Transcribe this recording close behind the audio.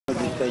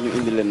tey ñu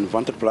indi leen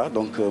ventre plat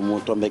donc mu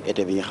tombé ak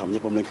été bi nga xam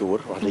ñëpp moom lañ ko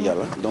wër wax dëgg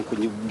yàlla donc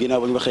ñu ginnaaw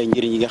ba ñu waxee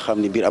njëriñ yi nga xam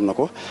ni biir am na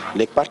ko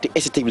léegi partie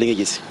esthétique bi la nga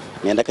gis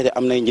mais ndakate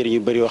am na njëriñ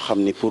yu bëri yoo xam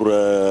ni pour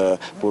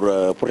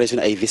protéger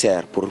ay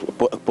viscères pour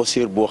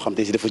posture boo xam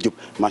te si dafa jub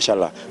macha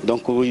allah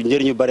donc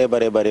njëriñ yu bëree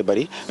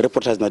bëri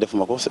reportage na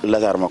defuma ko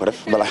Lazare moo ko def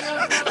balaa.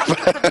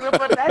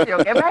 reportage yow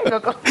kay bàyyi nga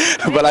ko.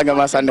 balaa nga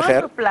ma sànni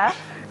xeer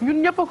ñun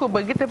ñëpp a ko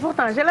bëgg te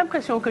pourtant j'ai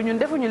l'impression que ñun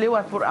defuñu li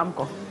war pour am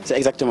ko. c'est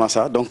exactement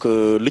ça donc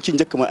lu ci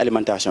njëkk mooy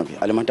alimentation bi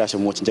alimentation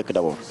moo ci njëkk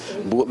d'abord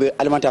bu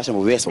alimentation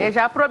bu weesoo.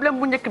 déjà problème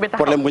bu njëkk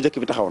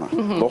bi taxaw na.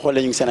 boo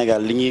xoolee ñu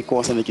Sénégal li ñuy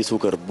consommé ci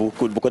suukar bu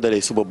ko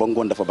dalee suba ba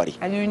ngoon dafa bari.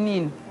 ak yu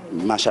niin.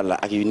 macha allah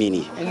ak yu niin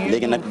yi.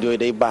 léegi nag yooyu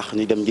day baax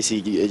ñu dem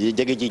gisi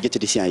jege ji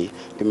diététicien yi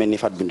ku mel ni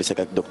Fatou Bintou Seck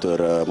ak docteur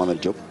Mohamed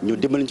Diop ñu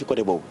dimbali ci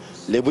côté boobu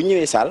léegi bu ñu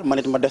ñëwee salle man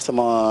it ma def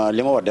sama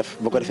li ma war def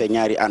bu ko defee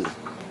ñaari ànd.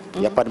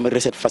 y a pas de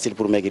recette facile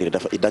pour maigrir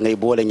da ngay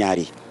boole ñaar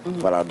yi.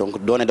 voilà donc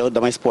doone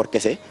damay sport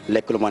kese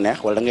lekk lu ma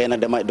neex wala da ngay ne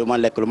dama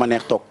lekk lu ma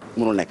neex toog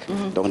mënul nekk.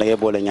 donc da ngay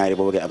boole ñaar yi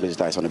boo bëggee am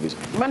résultat yi sonn bisu.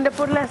 man de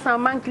pour l'instant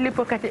manque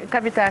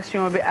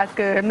lipocavitation bi ak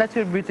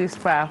nature beauty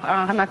spa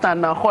en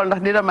attendant xool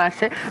ndax dina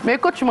marché mais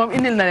coach moom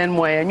indil na leen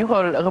moyen ñu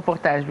xool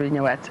reportage bi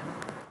ñëwaat.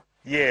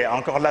 Yeah,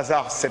 encore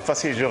Lazare. Cette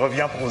fois-ci, je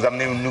reviens pour vous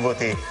amener une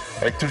nouveauté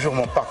avec toujours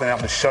mon partenaire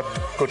de choc,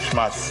 Coach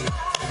Mas.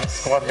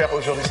 Ce qu'on va faire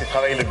aujourd'hui, c'est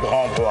travailler le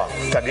grand droit,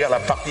 c'est-à-dire la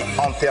partie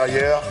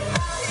antérieure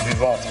du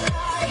ventre.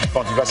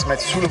 Donc, il va se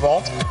mettre sous le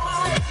ventre.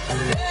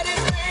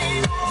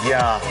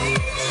 Bien,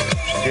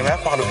 je démarre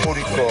par le haut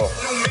du corps.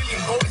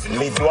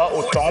 Les doigts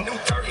aux tempes,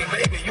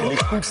 les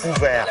coudes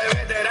ouverts,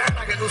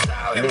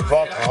 le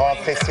ventre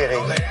rentré serré.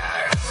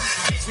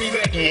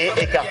 Pieds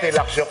écartés,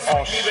 largeur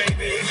hanche.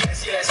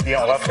 Bien,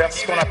 on va faire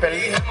ce qu'on appelle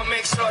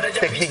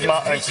techniquement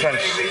un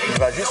crunch. Il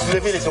va juste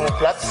lever les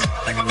omoplates,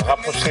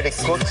 rapprocher les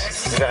côtes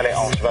vers les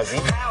hanches.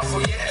 Vas-y.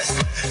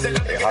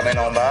 Et ramène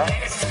en bas.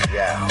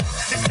 Bien.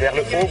 Vers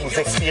le haut, vous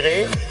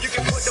expirez.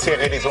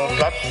 Serrez les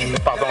omoplates,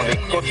 pardon, les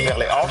côtes vers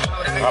les hanches.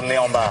 Ramenez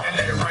en bas.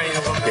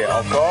 Bien,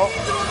 encore.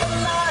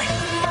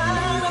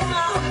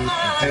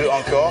 Deux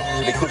encore.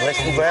 Les coudes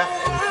restent ouverts.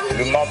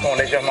 Le menton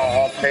légèrement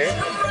rentré.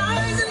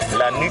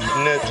 La nuque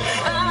neutre.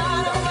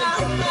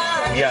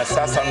 Bien,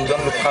 ça nous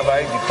donne le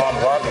travail du grand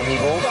droit au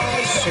niveau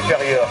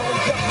supérieur.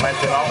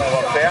 Maintenant, on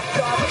va faire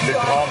le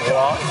grand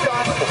droit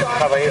pour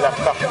travailler la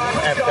partie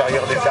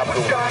inférieure des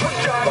abdos.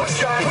 Donc,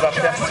 ce qu'il va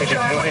faire, c'est de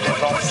lever les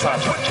jambes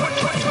simples.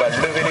 Il va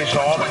lever les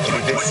jambes et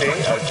les baisser.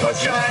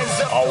 Vas-y,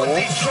 en haut.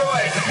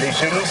 Les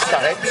genoux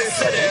s'arrêtent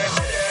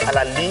à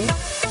la ligne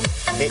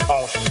des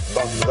hanches.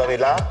 Donc, vous avez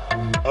là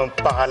un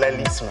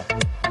parallélisme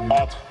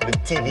entre le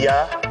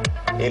tibia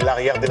et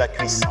l'arrière de la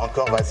cuisse.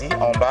 Encore, vas-y,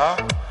 en bas,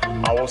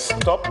 en haut,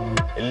 stop,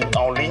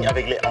 en ligne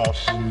avec les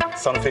hanches.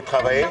 Ça nous fait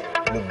travailler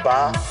le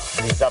bas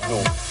des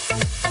abdos.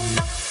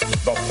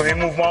 Donc, premier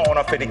mouvement, on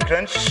a fait des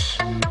crunchs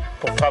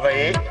pour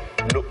travailler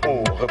le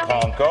haut. Reprends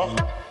encore.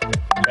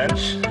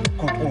 Crunch,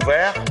 coude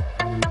ouvert,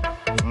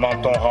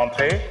 menton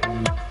rentré,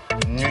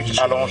 nuque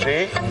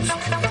allongée.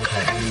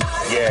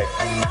 Yeah.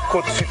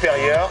 Côte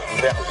supérieure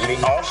vers les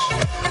hanches.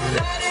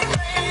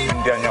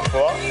 Une dernière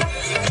fois.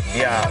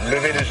 Bien,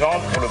 levez les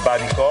jambes pour le bas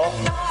du corps.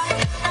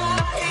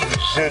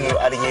 Genoux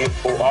alignés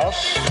aux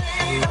hanches.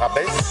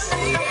 Rabaisse.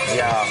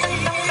 Bien.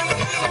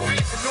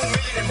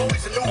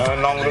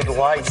 Un angle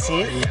droit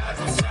ici.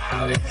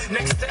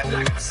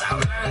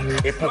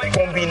 Et pour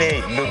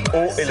combiner le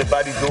haut et le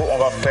bas du dos, on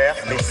va faire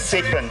des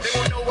C-crunch.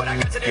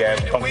 Bien.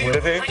 Donc vous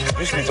levez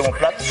juste les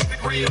omoplates.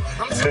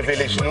 Levez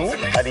les genoux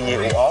alignés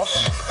aux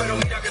hanches.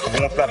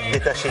 Omoplates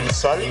détachées du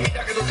sol.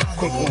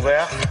 Coude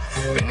ouvert.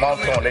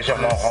 Menton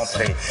légèrement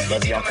rentré.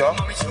 Vas-y encore.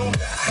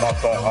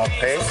 Menton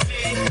rentré.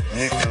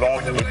 Nuque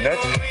longue et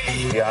neutre.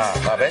 Bien,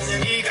 rabaisse.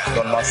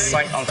 Donne-moi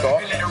 5 encore.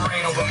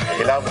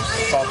 Et là, vous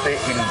sentez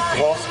une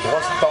grosse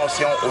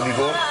tension au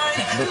niveau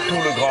de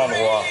tout le grand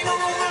droit.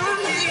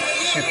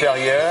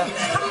 Supérieur,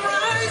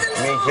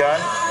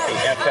 médiane et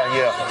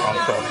inférieur.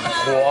 Encore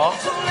 3.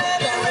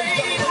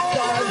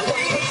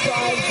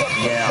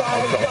 Bien,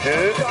 encore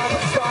 2.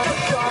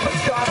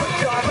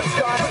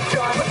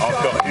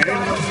 Encore 1.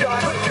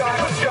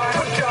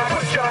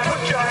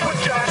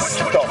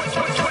 Stop.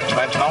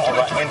 Maintenant, on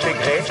va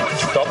intégrer.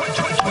 Stop.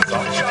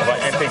 On va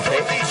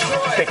intégrer.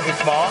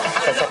 Techniquement,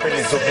 ça s'appelle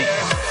les obliques.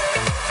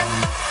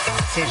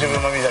 Si je veux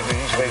m'amuser avec lui,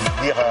 je vais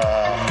dire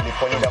les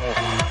poignées d'amour.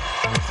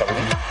 Ça vous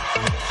dit?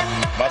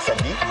 Moi, ça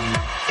dit.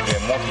 Et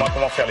montre-moi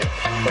comment faire les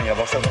poignées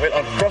d'amour. Ça s'appelle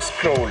un cross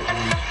crawl.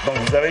 Donc,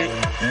 vous avez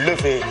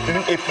levé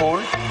une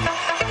épaule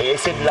et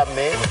essayez de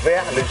l'amener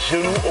vers le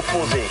genou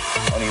opposé.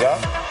 On y va?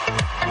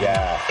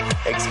 Yeah.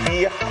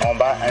 Expire, en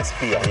bas,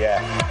 inspire. Yeah.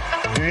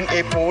 Une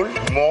épaule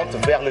monte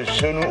vers le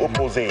genou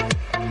opposé.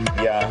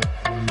 Yeah.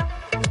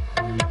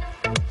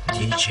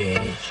 Vous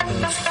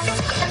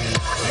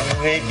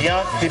pouvez bien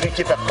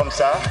débuter par comme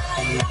ça.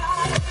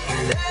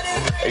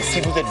 Et si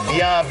vous êtes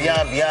bien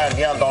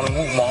dans le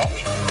mouvement,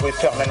 vous pouvez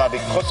faire maintenant des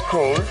cross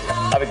crawls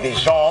avec des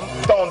jambes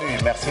tendues.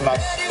 Merci Max.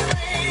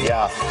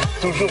 Yeah.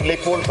 Toujours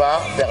l'épaule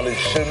va vers le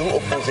genou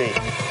opposé.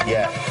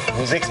 Yeah.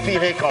 Vous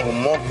expirez quand vous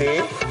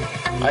montez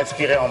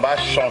Inspirez en bas,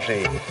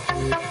 changez.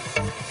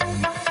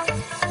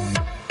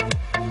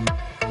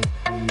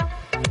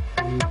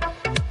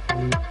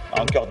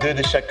 Encore 2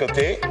 de chaque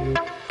côté.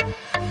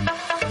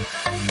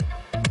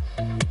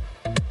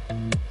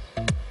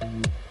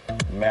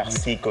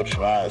 Merci, coach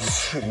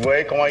Mas. Vous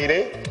voyez comment il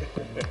est?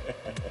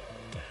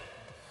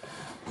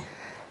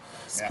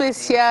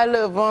 Spécial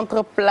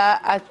ventre plat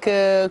ak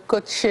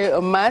coach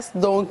Mas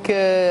donc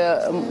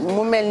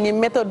mu mel ni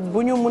méthode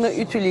bu ñu mën a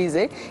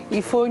utiliser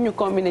il faut ñu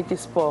combiner ci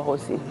sport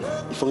aussi.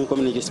 il faut ñu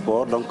combiner ci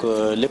sport donc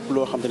lépp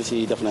loo xam te ne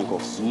si def nañ ko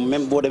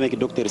même boo demee ki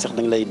docteur yi sax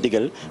dañ lay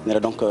digal ne la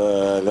donc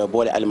nga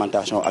boole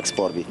alimentation ak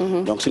sport bi.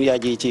 donc suñu yaay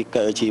ji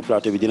ci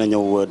plateau bi dina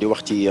ñëw di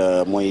wax ci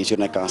mooy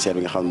journée cancer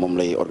bi nga xam ne moom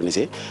lay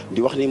organiser di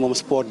wax ni moom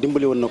sport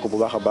dimbali woon na ko bu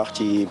baax a baax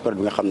ci période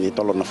bi nga xam ni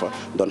tolloon na fa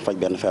doon faj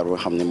benn feebar bi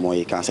nga xam ne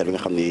mooy cancer bi nga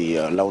xam ni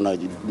law na.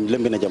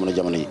 lëmbi na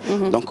jamono yi.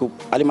 donc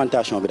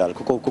alimentation bi daal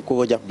ku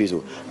ko jàpp bisu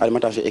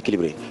alimentation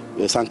équilibrée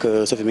sànq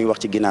Sophie mi ngi wax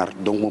ci ginaar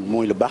donc moom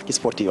mooy lu baax ci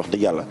sport yi wax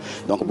dëgg yàlla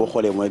donc boo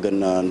xoolee mooy gën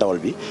ndawal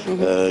bi.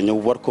 ñu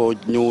war ko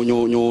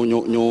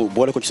ñu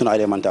boole ko ci sunu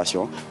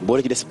alimentation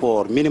boole ci des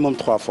sport minimum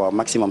 3 fois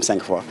maximum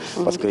 5 fois.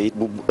 parce que it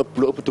bu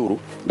ëpp tuuru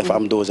dafa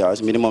am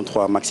dosage minimum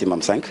 3 maximum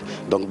 5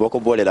 donc boo ko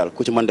boolee daal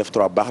ku ci mën def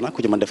 3 baax na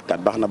ku ci mën def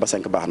 4 baax na ba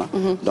 5 baax na.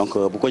 donc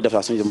bu ko def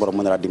daal suñu borom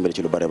mën na laa dimbali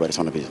ci lu bari bari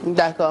soxna bi.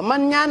 d'accord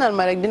man ñaanal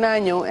ma rek dinaa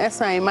ñëw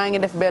instant yi maa ngi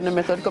def benn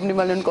méthode comme ni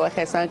ma leen ko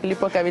waxee sànq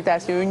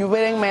lipocavitation yi ñu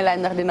bëri may laaj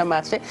ndax dina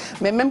marché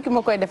mais même ki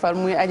ma koy defal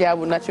muy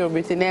ajaabu nature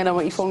bi ci nee na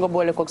ma il faut nga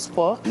boole ko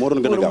sport pour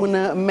mën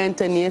a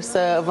maintenir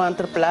sa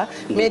ventre plat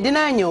mais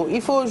dinaa ñëw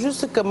il faut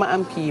juste que ma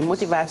am kii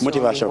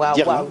motivation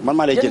waaw man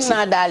maa lay jël jël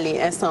naa daal yi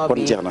instant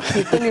bi jeex na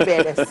ci tenue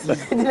bee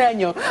des dinaa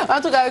ñëw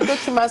en tout cas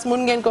coach Mas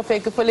mun ngeen ko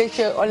fekk fële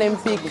ca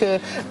Olympique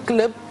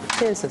Club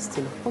c'est ce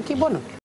style ok bon